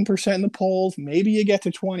 15% in the polls. Maybe you get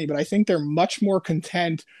to 20, but I think they're much more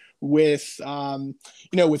content with,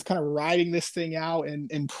 with kind of riding this thing out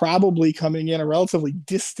and probably coming in a relatively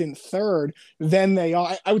distant third than they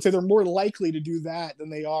are. I would say they're more likely to do that than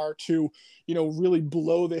they are to, really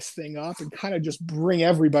blow this thing up and kind of just bring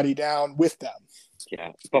everybody down with them.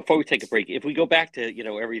 Yeah. Before we take a break, if we go back to,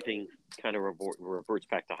 everything kind of reverts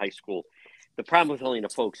back to high school, the problem with Helena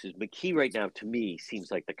Foulkes is McKee right now, to me,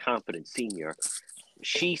 seems like the confident senior.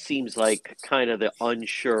 she seems like kind of the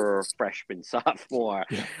unsure freshman sophomore.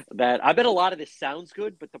 Yeah. That I bet a lot of this sounds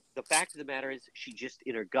good, but the fact of the matter is she just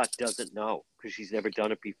in her gut doesn't know because she's never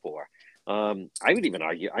done it before. I would even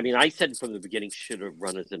argue. I mean, I said from the beginning she should have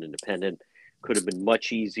run as an independent. Could have been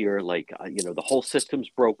much easier. Like the whole system's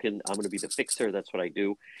broken. I'm going to be the fixer. That's what I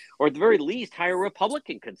do. Or at the very least, hire a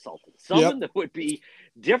Republican consultant, someone that would be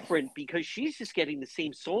different because she's just getting the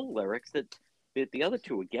same song lyrics that the other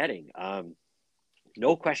two are getting.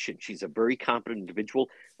 No question, she's a very competent individual.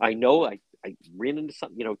 I know I ran into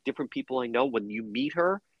some, different people I know. When you meet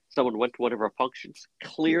her, someone went to one of her functions,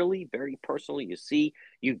 clearly, very personally,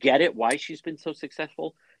 you get it, why she's been so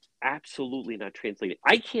successful. Absolutely not translated.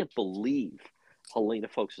 I can't believe Helena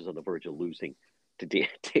Foulkes is on the verge of losing to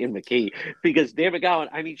Dan McKee because Dan McGowan,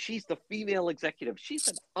 I mean, she's the female executive. She's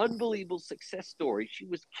an unbelievable success story. She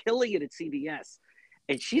was killing it at CBS.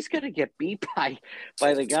 And she's going to get beat by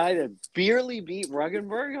the guy that barely beat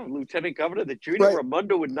Ruggenberg, Lieutenant Governor, that Judy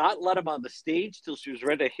Raimondo would not let him on the stage till she was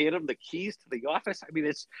ready to hand him the keys to the office. I mean,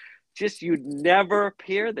 it's just, you'd never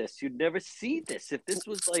pair this. You'd never see this. If this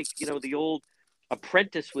was like, the old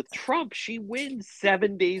Apprentice with Trump, she wins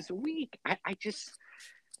 7 days a week. I just,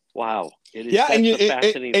 wow. It is the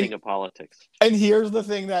fascinating thing of politics. And here's the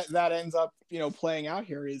thing that ends up, playing out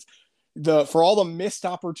here is, for all the missed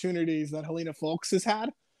opportunities that Helena Foulkes has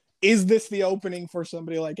had, is this the opening for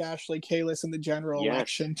somebody like Ashley Kalus in the general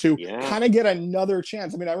election to kind of get another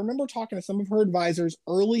chance? I mean, I remember talking to some of her advisors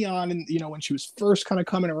early on, and when she was first kind of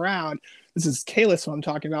coming around. This is Kalus who I'm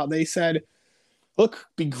talking about. They said, "Look,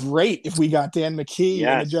 be great if we got Dan McKee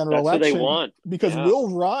in the general election, what they want. Because we'll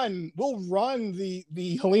run the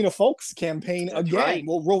Helena Foulkes campaign again. Right.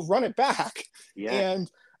 We'll run it back." Yeah.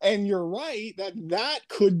 And you're right that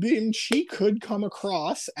could be, and she could come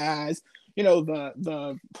across as,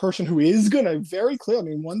 the person who is going to very clearly, I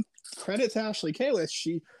mean, one credit to Ashley Kalus,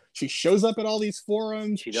 she shows up at all these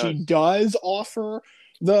forums. She does offer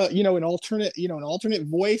an alternate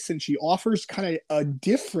voice, and she offers kind of a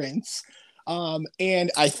difference. And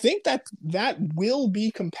I think that will be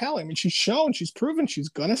compelling. I mean, she's proven she's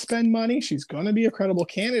going to spend money. She's going to be a credible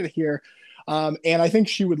candidate here. And I think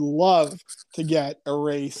she would love to get a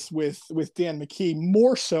race with Dan McKee,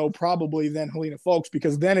 more so probably than Helena Foulkes,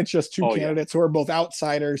 because then it's just two candidates who are both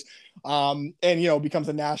outsiders, and becomes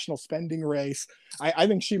a national spending race. I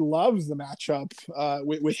think she loves the matchup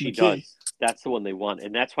with she McKee. Does. That's the one they want,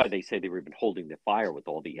 and that's why they say they've been holding the fire with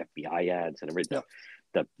all the FBI ads and everything.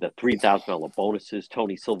 The $3,000 bonuses,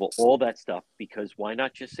 Tony Silva, all that stuff, because why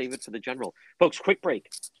not just save it for the general? Folks, quick break.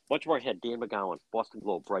 Much more ahead. Dan McGowan, Boston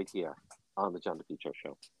Globe, right here on the John DePietro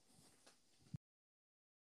Show.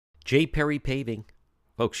 J. Perry Paving.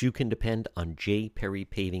 Folks, you can depend on J. Perry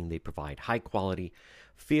Paving. They provide high quality,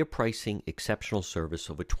 fair pricing, exceptional service,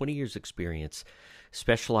 over 20 years experience,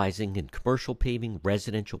 specializing in commercial paving,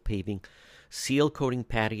 residential paving, seal coating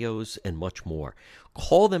patios, and much more.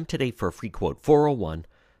 Call them today for a free quote,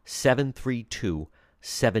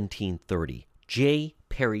 401-732-1730. J.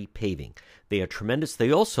 Perry Paving. They are tremendous.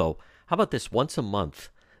 They also, how about this, once a month,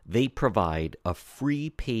 they provide a free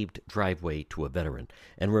paved driveway to a veteran.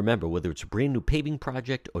 And remember, whether it's a brand new paving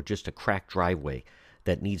project or just a cracked driveway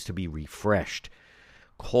that needs to be refreshed,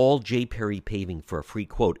 call J. Perry Paving for a free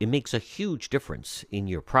quote. It makes a huge difference in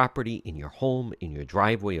your property, in your home, in your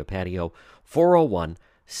driveway or patio.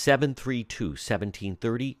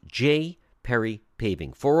 401-732-1730. J. Perry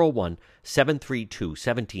Paving.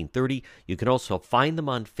 401-732-1730. You can also find them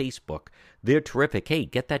on Facebook. They're terrific. Hey,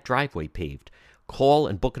 get that driveway paved. Call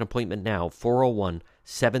and book an appointment now,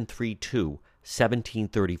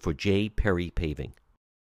 401-732-1730 for J. Perry Paving.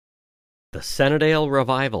 The Centerdale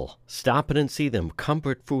Revival. Stop in and see them.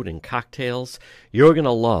 Comfort food and cocktails. You're going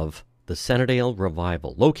to love the Centerdale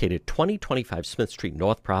Revival, located 2025 Smith Street,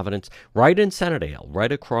 North Providence, right in Centerdale,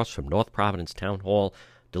 right across from North Providence Town Hall.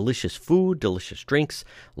 Delicious food, delicious drinks,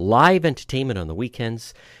 live entertainment on the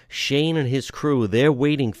weekends. Shane and his crew, they're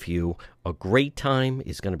waiting for you. A great time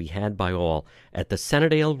is going to be had by all at the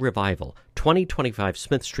Centerdale Revival, 2025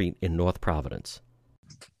 Smith Street in North Providence.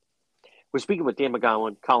 We're speaking with Dan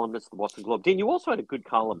McGowan, columnist of the Boston Globe. Dan, you also had a good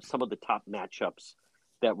column, some of the top matchups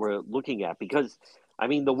that we're looking at, because, I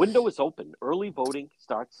mean, the window is open. Early voting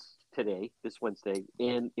starts today, this Wednesday.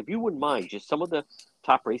 And if you wouldn't mind, just some of the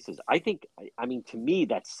top races. I think, I mean, to me,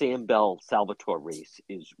 that Sam Bell-Salvatore race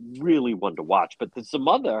is really one to watch. But there's some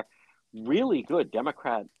other really good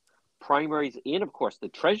Democrat primaries and, of course, the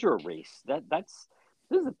treasurer race. This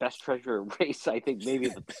is the best treasurer race I think maybe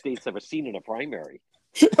that the state's ever seen in a primary.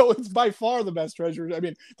 It's by far the best treasurer. I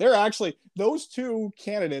mean, they're actually those two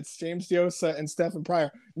candidates, James Diossa and Stephen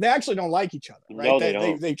Pryor. They actually don't like each other, right? No, they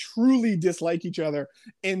don't. They truly dislike each other,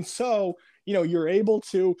 and so you're able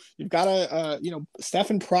to. You've got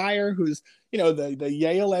Stephen Pryor, who's the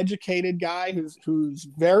Yale educated guy who's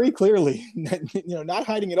very clearly not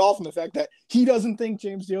hiding at all from the fact that he doesn't think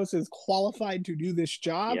James Diossa is qualified to do this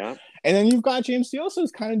job. Yeah. And then you've got James Diossa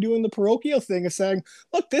who's kind of doing the parochial thing of saying,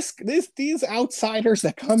 look, these outsiders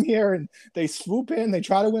that come here and they swoop in, they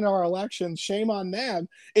try to win our elections, shame on them.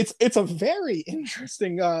 It's a very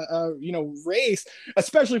interesting race,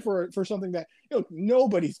 especially for something that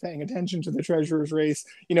nobody's paying attention to the treasurer's race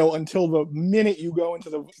until the minute you go into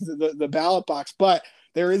the ballot box. But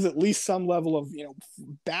there is at least some level of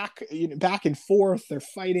back and forth. They're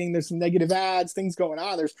fighting. There's some negative ads, things going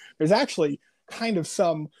on. There's actually kind of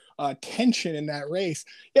some tension in that race.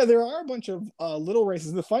 Yeah, there are a bunch of little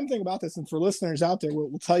races. The fun thing about this, and for listeners out there,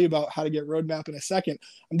 we'll tell you about how to get roadmap in a second.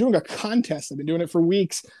 I'm doing a contest. I've been doing it for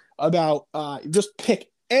weeks about just pick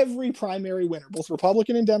every primary winner, both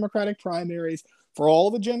Republican and Democratic primaries, for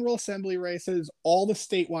all the General Assembly races, all the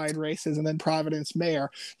statewide races, and then Providence mayor.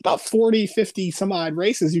 About 40, 50 some odd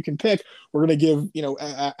races you can pick. We're going to give,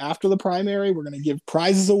 after the primary, we're going to give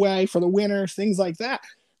prizes away for the winners, things like that.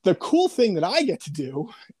 The cool thing that I get to do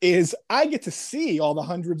is I get to see all the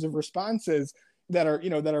hundreds of responses that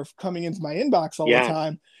are coming into my inbox all the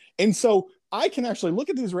time. And so I can actually look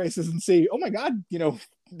at these races and see, oh my God,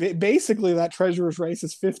 basically that treasurer's race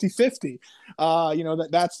is 50-50.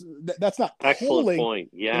 That's not excellent polling. Point.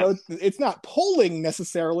 Yeah. It's not polling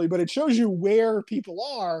necessarily, but it shows you where people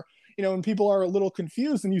are, and people are a little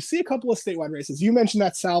confused. And you see a couple of statewide races. You mentioned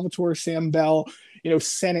that Salvatore Sam Bell,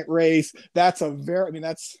 Senate race. That's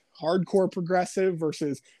that's hardcore progressive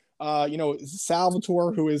versus,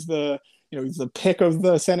 Salvatore, who is he's the pick of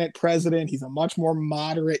the Senate president. He's a much more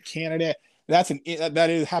moderate candidate.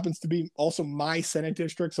 That happens to be also my Senate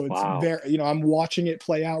district. So it's very, I'm watching it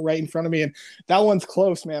play out right in front of me. And that one's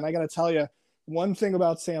close, man. I got to tell you one thing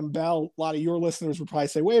about Sam Bell. A lot of your listeners would probably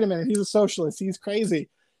say, wait a minute, he's a socialist. He's crazy.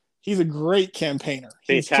 He's a great campaigner.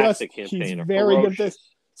 Fantastic campaigner. He's very good at this.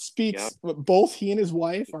 Speaks, both he and his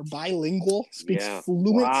wife are bilingual, speaks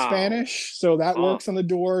fluent Spanish. So that works on the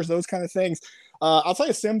doors, those kind of things. I'll tell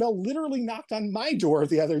you, Sam Bell literally knocked on my door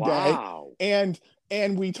the other day.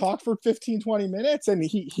 And we talked for 15, 20 minutes, and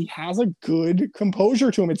he has a good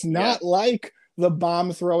composure to him. It's not like the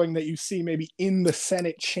bomb throwing that you see maybe in the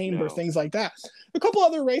Senate chamber, things like that. A couple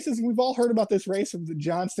other races, and we've all heard about this race of the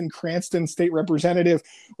Johnston-Cranston state representative,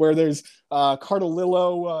 where there's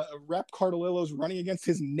Cardilillo, Rep Cardilillo's running against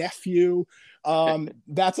his nephew.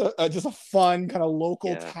 That's just a fun kind of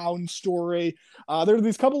local town story. There are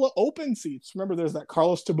these couple of open seats. Remember, there's that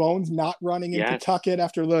Carlos Tabone's not running in Pawtucket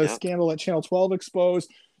after the scandal at Channel 12 exposed.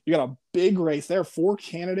 You got a big race there, 4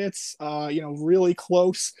 candidates, really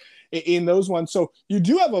close in those ones. So you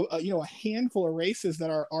do have a handful of races that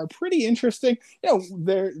are pretty interesting.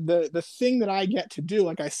 The thing that I get to do,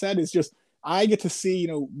 like I said, is just I get to see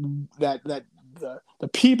that the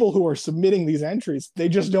people who are submitting these entries, they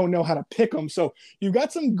just don't know how to pick them. So you've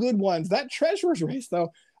got some good ones. That treasurer's race, though,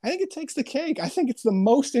 I think it takes the cake. I think it's the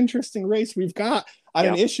most interesting race we've got on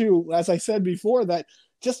an issue, as I said before, that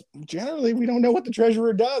just generally we don't know what the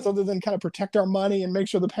treasurer does other than kind of protect our money and make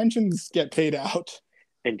sure the pensions get paid out.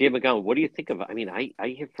 And Dan McGowan, what do you think of? I mean, I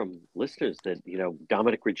hear from listeners that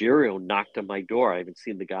Dominic Ruggiero knocked on my door. I haven't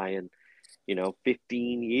seen the guy in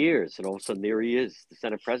 15 years, and all of a sudden there he is, the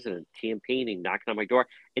Senate president, campaigning, knocking on my door,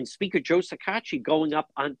 and Speaker Joe Shekarchi going up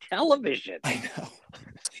on television. I know.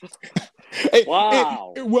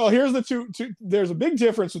 Wow. Well, here's the two. There's a big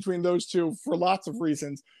difference between those two for lots of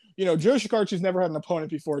reasons. Joe Shekarchi's never had an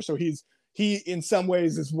opponent before, so he in some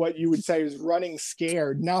ways is what you would say is running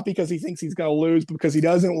scared, not because he thinks he's going to lose, but because he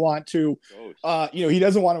doesn't want to, he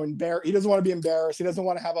doesn't want to embarrass, he doesn't want to be embarrassed. He doesn't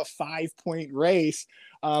want to have a 5-point race.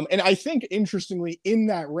 And I think interestingly in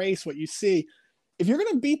that race, what you see, if you're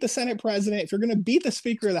going to beat the Senate president, if you're going to beat the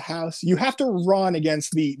Speaker of the House, you have to run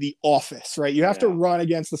against the office, right? You have to run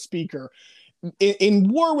against the Speaker. In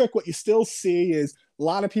Warwick, what you still see is a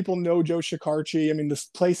lot of people know Joe Shekarchi. I mean, this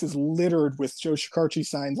place is littered with Joe Shekarchi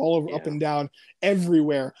signs all over, up and down,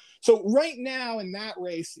 everywhere. So right now in that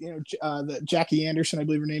race, the Jackie Anderson, I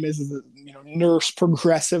believe her name is a nurse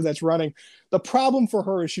progressive that's running. The problem for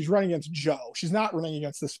her is she's running against Joe. She's not running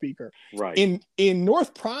against the Speaker. Right. In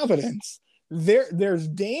North Providence, there's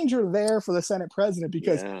danger there for the Senate president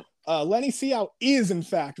because Lenny Seau is in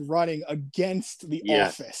fact running against the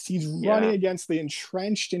office. He's running against the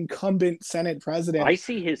entrenched incumbent Senate president. I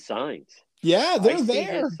see his signs. Yeah, they're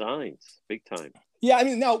there. His signs, big time. Yeah, I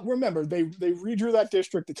mean, now remember, they redrew that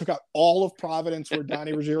district. They took out all of Providence where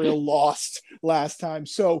Donnie Ruggiero lost last time.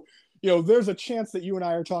 So, there's a chance that you and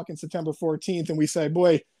I are talking September 14th and we say,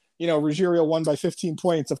 boy, Ruggiero won by 15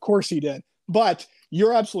 points. Of course he did. But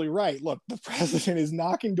you're absolutely right. Look, the president is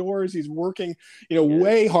knocking doors. He's working,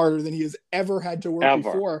 way harder than he has ever had to work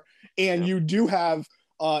before. And you do have,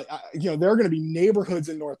 there are going to be neighborhoods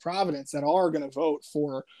in North Providence that are going to vote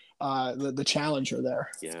for the challenger there.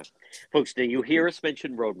 Yeah. Folks, now you hear us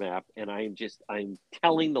mention roadmap, and I'm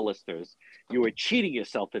telling the listeners, you are cheating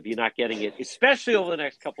yourself if you're not getting it, especially over the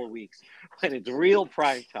next couple of weeks when it's real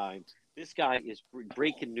prime time. This guy is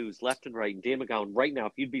breaking news left and right. And Dan McGowan, right now,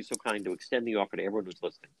 if you'd be so kind to extend the offer to everyone who's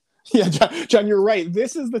listening. Yeah, John, you're right.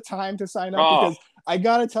 This is the time to sign up because I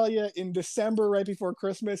got to tell you, in December, right before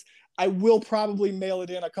Christmas, I will probably mail it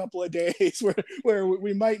in a couple of days where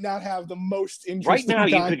we might not have the most interesting Right now,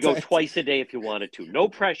 content. you could go twice a day if you wanted to. No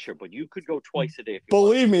pressure, but you could go twice a day if you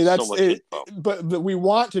Believe wanted me, that's so it. But we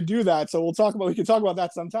want to do that, so we can talk about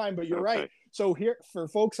that sometime. But you're right. So here, for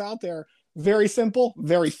folks out there, very simple,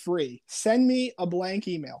 very free. Send me a blank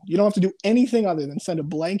email. You don't have to do anything other than send a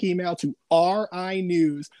blank email to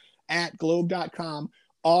rinews@globe.com,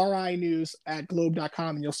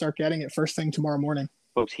 rinews@globe.com, and you'll start getting it first thing tomorrow morning.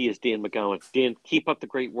 Folks, he is Dan McGowan. Dan, keep up the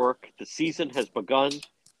great work. The season has begun.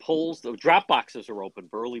 Polls, the drop boxes are open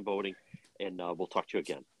for early voting, and we'll talk to you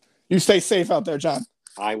again. You stay safe out there, John.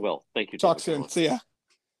 I will. Thank you. Talk soon. See ya.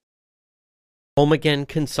 Home Again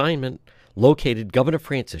Consignment, located Governor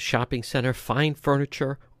Francis Shopping Center. Fine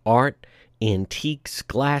furniture, art, antiques,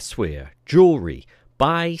 glassware, jewelry,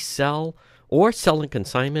 buy, sell, or sell in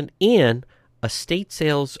consignment, and estate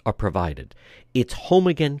sales are provided. It's Home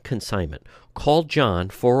Again Consignment. Call John,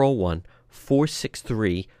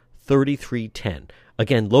 401-463-3310.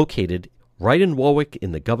 Again, located right in Warwick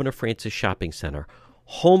in the Governor Francis Shopping Center.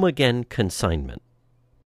 Home Again Consignment.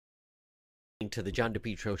 To the John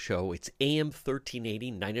DePietro Show. It's AM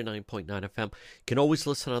 1380, 99.9 FM. You can always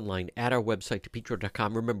listen online at our website,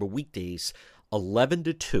 DePietro.com. Remember, weekdays, 11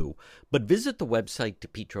 to 2. But visit the website,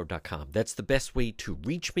 DePietro.com. That's the best way to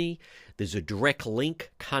reach me. There's a direct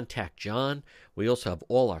link. Contact John. We also have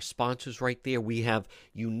all our sponsors right there. We have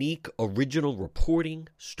unique, original reporting,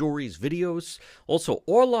 stories, videos. Also,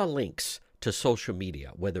 all our links to social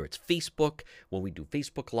media, whether it's Facebook, when we do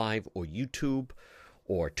Facebook Live, or YouTube,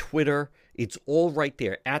 or Twitter. It's all right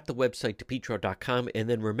there at the website, DePietro.com. And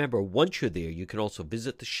then remember, once you're there, you can also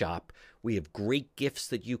visit the shop. We have great gifts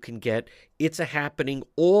that you can get. It's a happening.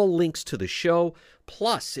 All links to the show.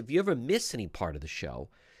 Plus, if you ever miss any part of the show,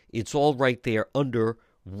 it's all right there under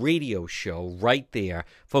radio show right there.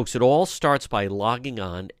 Folks, it all starts by logging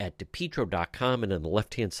on at DePietro.com. And on the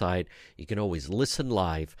left-hand side, you can always listen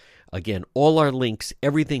live. Again, all our links,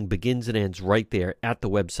 everything begins and ends right there at the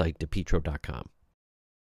website, DePietro.com.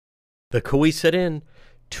 The Coesit Inn,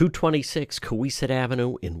 226 Coesit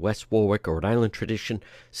Avenue in West Warwick, Rhode Island tradition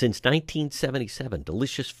since 1977.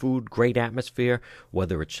 Delicious food, great atmosphere,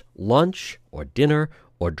 whether it's lunch or dinner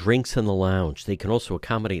or drinks in the lounge. They can also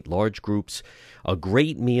accommodate large groups. A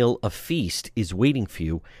great meal, a feast, is waiting for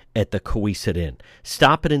you at the Coesit Inn.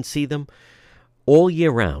 Stop in and see them all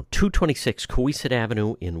year round. 226 Coesit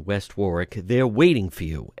Avenue in West Warwick. They're waiting for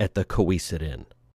you at the Coesit Inn.